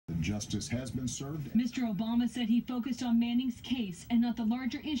justice has been served. Mr. Obama said he focused on Manning's case and not the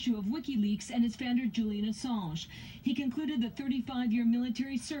larger issue of WikiLeaks and its founder Julian Assange. He concluded that 35-year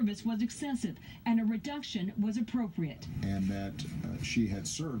military service was excessive and a reduction was appropriate. And that she had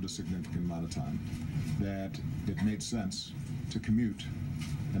served a significant amount of time, that it made sense to commute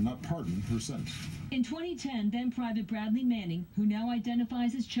and not pardon her sentence. In 2010, then-Private Bradley Manning, who now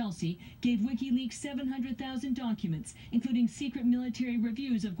identifies as Chelsey, gave WikiLeaks 700,000 documents, including secret military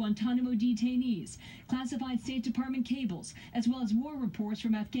reviews of Guantanamo detainees, classified State Department cables, as well as war reports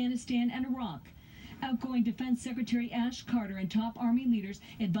from Afghanistan and Iraq. Outgoing Defense Secretary Ash Carter and top Army leaders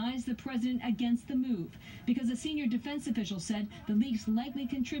advised the president against the move because a senior defense official said the leaks likely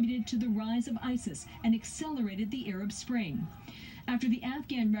contributed to the rise of ISIS and accelerated the Arab Spring. After the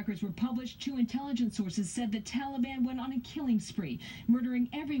Afghan records were published, 2 intelligence sources said the Taliban went on a killing spree, murdering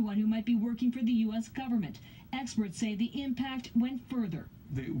everyone who might be working for the U.S. government. Experts say the impact went further.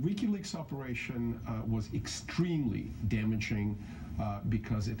 The WikiLeaks operation was extremely damaging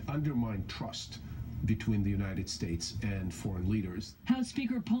because it undermined trust between the United States and foreign leaders. House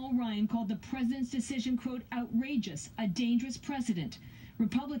Speaker Paul Ryan called the president's decision, quote, outrageous, a dangerous precedent.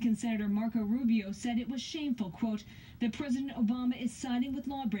 Republican Senator Marco Rubio said it was shameful, quote, that President Obama is siding with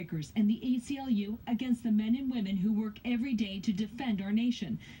lawbreakers and the ACLU against the men and women who work every day to defend our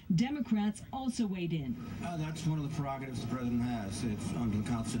nation. Democrats also weighed in. That's one of the prerogatives the president has. If under the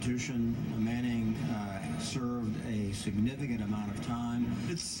Constitution, Manning served a significant amount of time.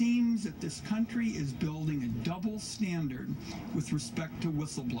 It seems that this country is building a double standard with respect to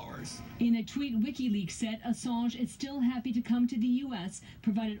whistleblowers. In a tweet, WikiLeaks said Assange is still happy to come to the U.S.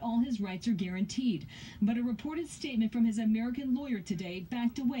 provided all his rights are guaranteed. But a reported statement from his American lawyer today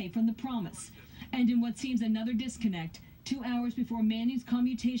backed away from the promise. And in what seems another disconnect, 2 hours before Manning's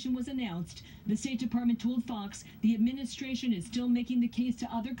commutation was announced, the State Department told Fox the administration is still making the case to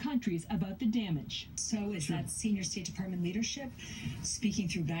other countries about the damage. So is that senior State Department leadership speaking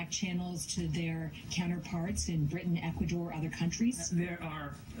through back channels to their counterparts in Britain, Ecuador, other countries? There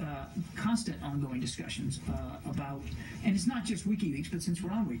are constant ongoing discussions about, and it's not just WikiLeaks, but since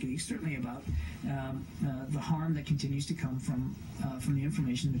we're on WikiLeaks, certainly about the harm that continues to come from the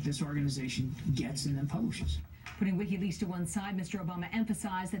information that this organization gets and then publishes. Putting WikiLeaks to one side, Mr. Obama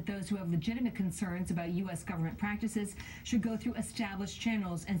emphasized that those who have legitimate concerns about U.S. government practices should go through established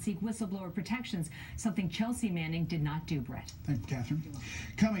channels and seek whistleblower protections, something Chelsey Manning did not do, Brett. Thank you, Catherine.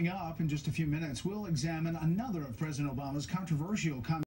 Coming up in just a few minutes, we'll examine another of President Obama's controversial comments.